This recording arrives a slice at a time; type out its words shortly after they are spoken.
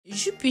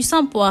Jus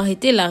puissant pour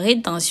arrêter la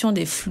rétention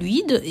des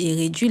fluides et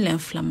réduire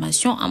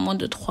l'inflammation en moins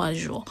de 3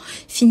 jours.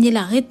 Finissez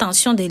la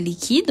rétention des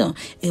liquides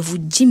et vous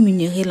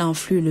diminuerez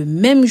l'enflux le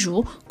même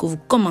jour que vous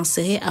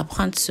commencerez à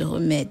prendre ce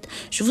remède.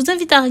 Je vous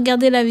invite à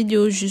regarder la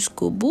vidéo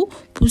jusqu'au bout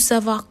pour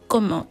savoir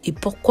comment et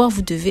pourquoi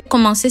vous devez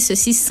commencer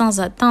ceci sans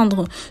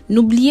attendre.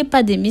 N'oubliez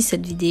pas d'aimer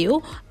cette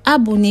vidéo.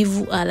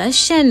 Abonnez-vous à la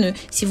chaîne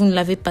si vous ne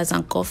l'avez pas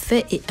encore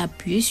fait et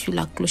appuyez sur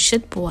la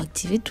clochette pour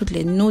activer toutes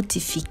les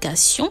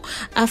notifications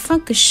afin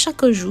que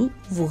chaque jour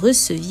vous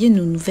receviez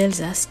nos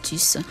nouvelles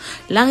astuces.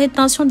 La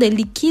rétention des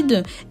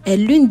liquides est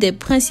l'une des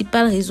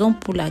principales raisons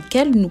pour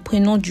laquelle nous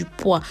prenons du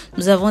poids.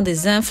 Nous avons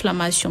des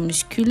inflammations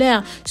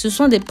musculaires. Ce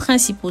sont des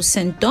principaux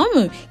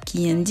symptômes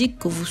qui indiquent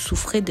que vous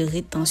souffrez de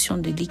rétention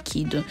de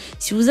liquide.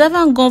 Si vous avez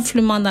un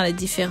gonflement dans les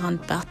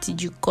différentes parties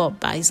du corps,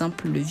 par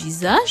exemple le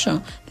visage,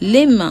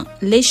 les mains,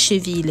 les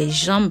chevilles, les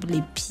jambes,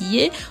 les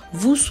pieds,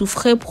 vous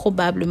souffrez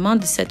probablement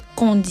de cette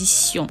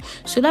condition.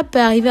 Cela peut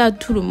arriver à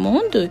tout le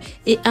monde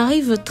et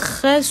arrive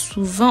très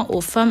souvent aux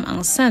femmes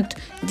enceintes.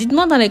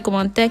 Dites-moi dans les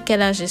commentaires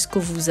quel âge est-ce que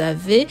vous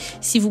avez,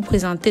 si vous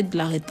présentez de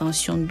la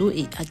rétention d'eau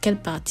et à quelle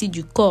partie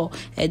du corps.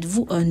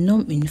 Êtes-vous un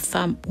homme, une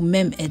femme ou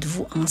même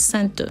êtes-vous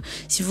enceinte?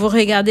 Si vous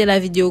regardez la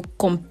vidéo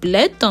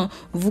complète,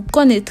 vous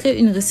connaîtrez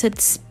une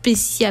recette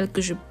spéciale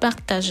que je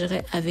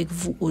partagerai avec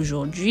vous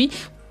aujourd'hui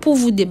pour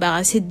vous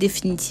débarrasser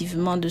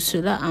définitivement de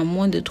cela en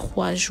moins de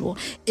 3 jours.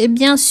 Et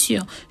bien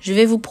sûr, je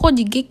vais vous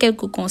prodiguer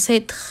quelques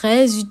conseils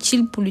très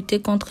utiles pour lutter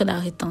contre la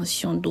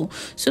rétention d'eau.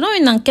 Selon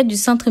une enquête du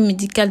Centre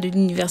médical de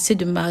l'Université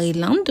de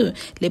Maryland,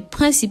 les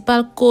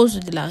principales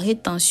causes de la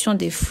rétention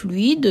des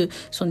fluides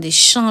sont des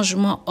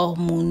changements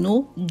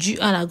hormonaux dus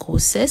à la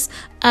grossesse,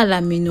 à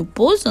la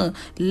ménopause,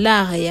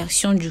 la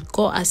réaction du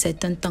corps à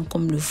certains temps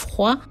comme le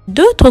froid.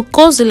 D'autres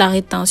causes de la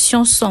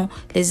rétention sont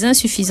les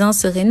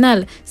insuffisances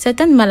rénales,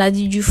 certaines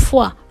maladies du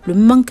foie, le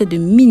manque de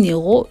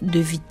minéraux, de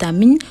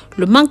vitamines,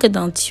 le manque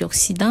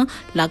d'antioxydants,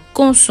 la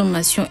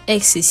consommation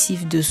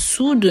excessive de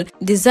soude,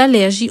 des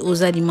allergies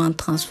aux aliments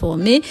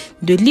transformés,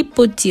 de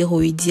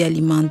l'hypothyroïdie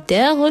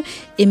alimentaire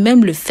et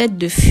même le fait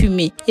de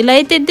fumer. Il a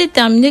été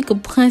déterminé que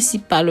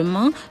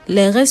principalement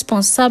les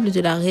responsables de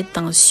la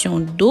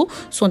rétention d'eau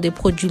sont des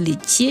produits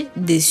laitiers,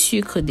 des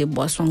sucres, des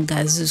boissons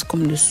gazeuses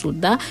comme le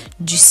soda,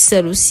 du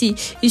sel aussi.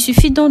 Il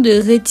suffit donc de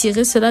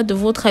retirer cela de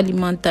votre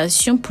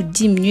alimentation pour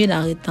diminuer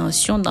la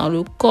rétention dans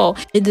le corps.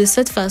 Et de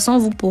cette façon,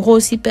 vous pourrez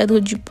aussi perdre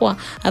du poids.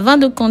 Avant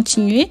de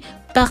continuer,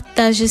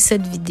 partagez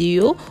cette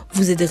vidéo.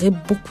 Vous aiderez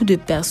beaucoup de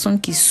personnes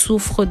qui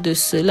souffrent de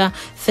cela.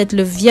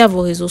 Faites-le via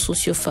vos réseaux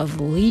sociaux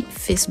favoris,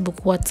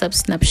 Facebook, WhatsApp,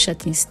 Snapchat,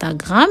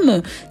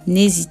 Instagram.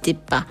 N'hésitez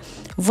pas.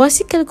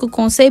 Voici quelques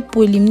conseils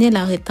pour éliminer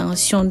la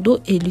rétention d'eau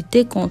et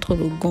lutter contre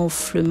le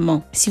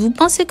gonflement. Si vous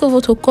pensez que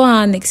votre corps a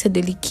un excès de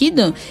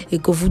liquide et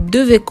que vous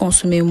devez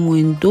consommer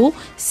moins d'eau,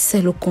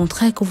 c'est le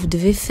contraire que vous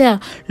devez faire.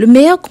 Le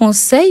meilleur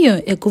conseil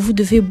est que vous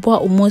devez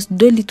boire au moins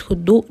 2 litres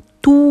d'eau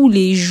tous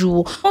les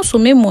jours.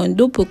 Consommer moins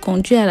d'eau peut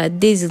conduire à la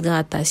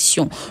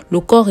déshydratation. Le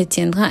corps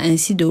retiendra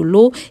ainsi de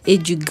l'eau et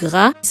du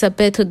gras. Ça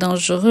peut être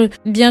dangereux.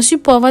 Bien sûr,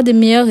 pour avoir de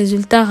meilleurs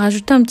résultats,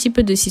 rajoutez un petit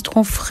peu de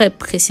citron frais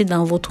pressé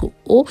dans votre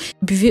eau.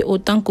 Buvez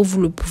autant que vous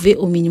le pouvez,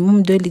 au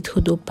minimum 2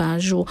 litres d'eau par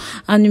jour.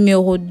 En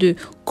numéro 2,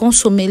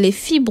 consommez les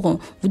fibres.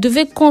 Vous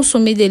devez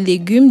consommer des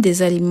légumes,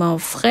 des aliments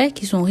frais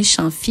qui sont riches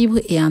en fibres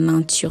et en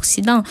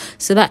antioxydants.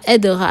 Cela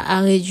aidera à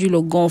réduire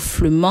le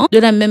gonflement. De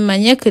la même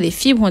manière que les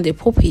fibres ont des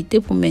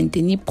propriétés pour maintenir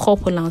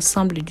propre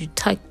l'ensemble du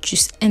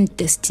tractus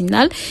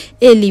intestinal,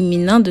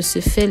 éliminant de ce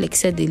fait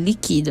l'excès de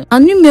liquide. En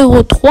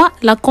numéro 3,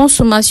 la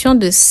consommation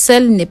de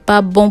sel n'est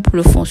pas bon pour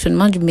le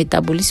fonctionnement du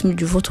métabolisme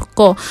de votre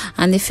corps.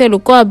 En effet, le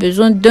corps a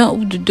besoin d'1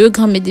 ou de 2,5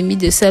 grammes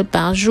de sel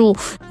par jour.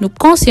 Nous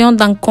conseillons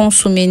d'en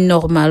consommer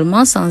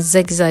normalement sans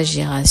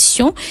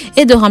exagération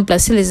et de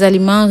remplacer les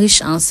aliments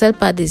riches en sel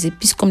par des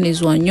épices comme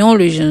les oignons,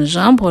 le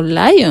gingembre,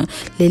 l'ail,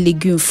 les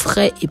légumes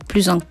frais et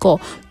plus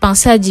encore.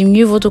 Pensez à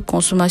diminuer votre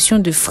consommation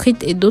de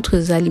frites et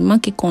d'autres aliments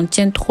qui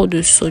contiennent trop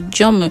de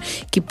sodium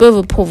qui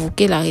peuvent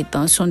provoquer la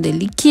rétention des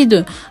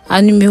liquides.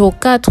 À numéro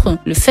 4,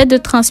 le fait de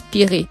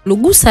transpirer. Le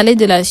goût salé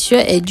de la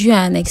sueur est dû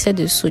à un excès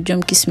de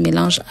sodium qui se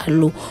mélange à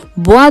l'eau.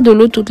 Boire de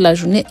l'eau toute la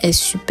journée est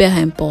super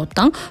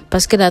important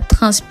parce que la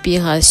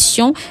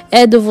transpiration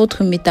aide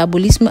votre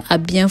métabolisme à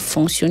bien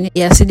fonctionner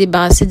et à se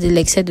débarrasser de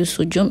l'excès de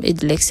sodium et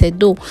de l'excès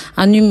d'eau.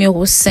 En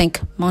numéro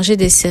 5, manger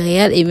des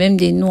céréales et même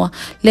des noix.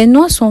 Les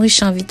noix sont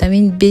riches en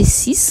vitamine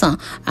B6,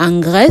 en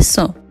graisse,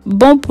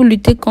 bon pour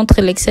lutter contre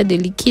l'excès de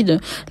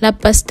liquide. La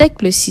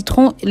pastèque, le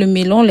citron, le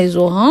melon, les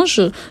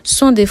oranges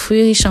sont des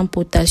fruits riches en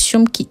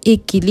potassium qui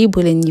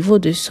équilibrent les niveaux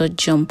de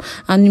sodium.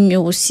 En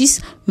numéro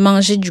 6,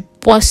 manger du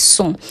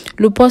poisson.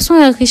 Le poisson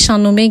est riche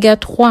en oméga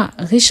 3,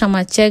 riche en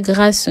matières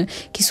grasses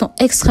qui sont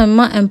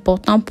extrêmement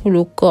importants pour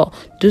le corps,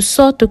 de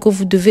sorte que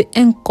vous devez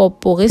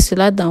incorporer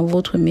cela dans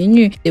votre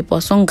menu. Des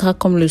poissons gras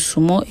comme le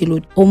saumon et l'eau,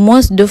 au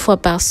moins 2 fois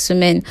par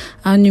semaine.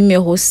 En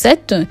numéro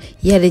 7,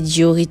 il y a les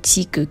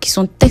diurétiques qui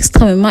sont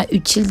extrêmement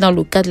utiles dans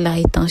le cas de la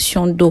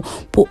rétention d'eau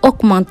pour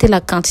augmenter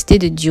la quantité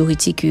de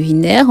diurétiques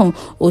urinaires.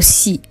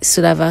 Aussi,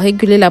 cela va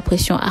réguler la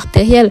pression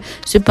artérielle.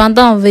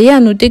 Cependant, veillez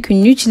à noter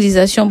qu'une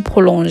utilisation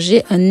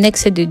prolongée, un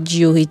excès de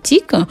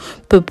diurétiques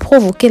peut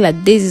provoquer la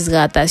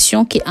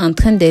déshydratation qui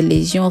entraîne des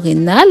lésions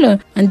rénales,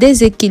 un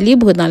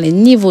déséquilibre dans les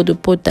niveaux de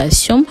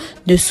potassium,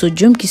 de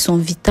sodium qui sont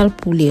vitaux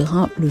pour les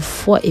reins, le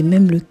foie et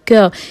même le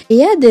cœur. Et il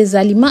y a des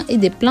aliments et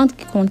des plantes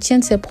qui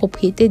contiennent ces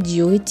propriétés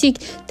diurétiques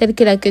telles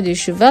que la queue de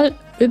cheval,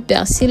 le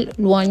persil,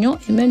 l'oignon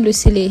et même le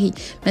céleri.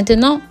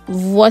 Maintenant,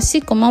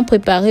 voici comment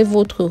préparer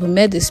votre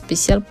remède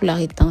spécial pour la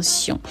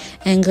rétention.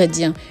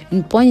 Ingrédients: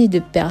 une poignée de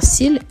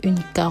persil, une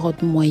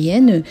carotte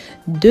moyenne,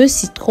 2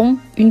 citrons,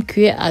 une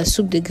cuillère à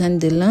soupe de graines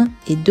de lin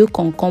et 2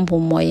 concombres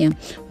moyens.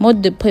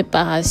 Mode de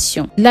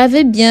préparation: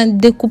 lavez bien,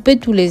 découpez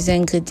tous les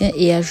ingrédients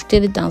et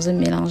ajoutez-les dans un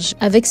mélange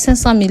avec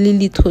 500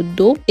 ml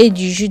d'eau et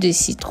du jus de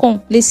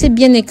citron. Laissez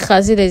bien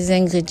écraser les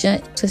ingrédients,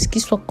 c'est ce qui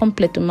soit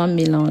complètement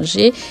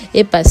mélangé,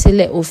 et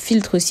passez-les au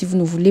filtre si vous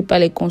ne voulez pas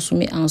les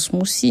consommer en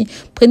smoothie.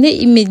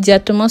 Prenez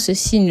immédiatement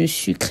ceci, ne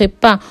sucrez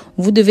pas.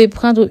 Vous devez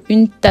prendre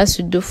une tasse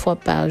 2 fois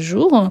par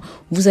jour.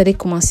 Vous allez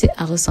commencer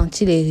à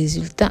ressentir les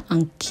résultats en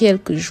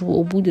quelques jours.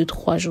 Au bout de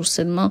 3 jours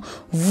seulement,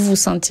 vous vous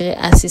sentirez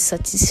assez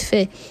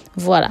satisfait.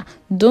 Voilà.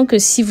 Donc,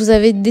 si vous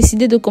avez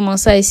décidé de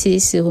commencer à essayer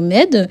ces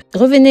remèdes,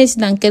 revenez ici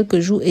dans quelques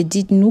jours et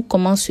dites-nous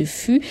comment ce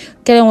fut,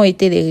 quels ont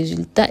été les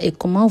résultats et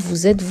comment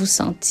vous êtes-vous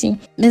senti.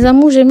 Mes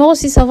amours, j'aimerais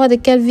aussi savoir de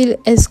quelle ville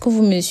est-ce que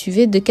vous me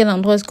suivez, de quel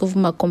endroit est-ce que vous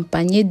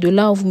m'accompagnez, de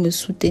là où vous me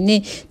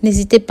soutenez.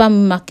 N'hésitez pas à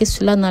me marquer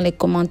cela dans les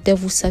commentaires.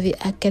 Vous savez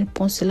à quel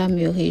point cela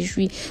me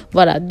réjouit.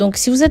 Voilà. Donc,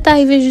 si vous êtes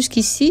arrivé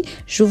jusqu'ici,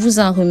 je vous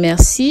en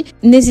remercie.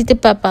 N'hésitez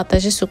pas à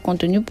partager ce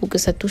contenu pour que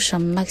ça touche un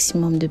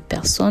maximum de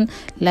personnes.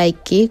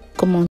 Likez, commentez.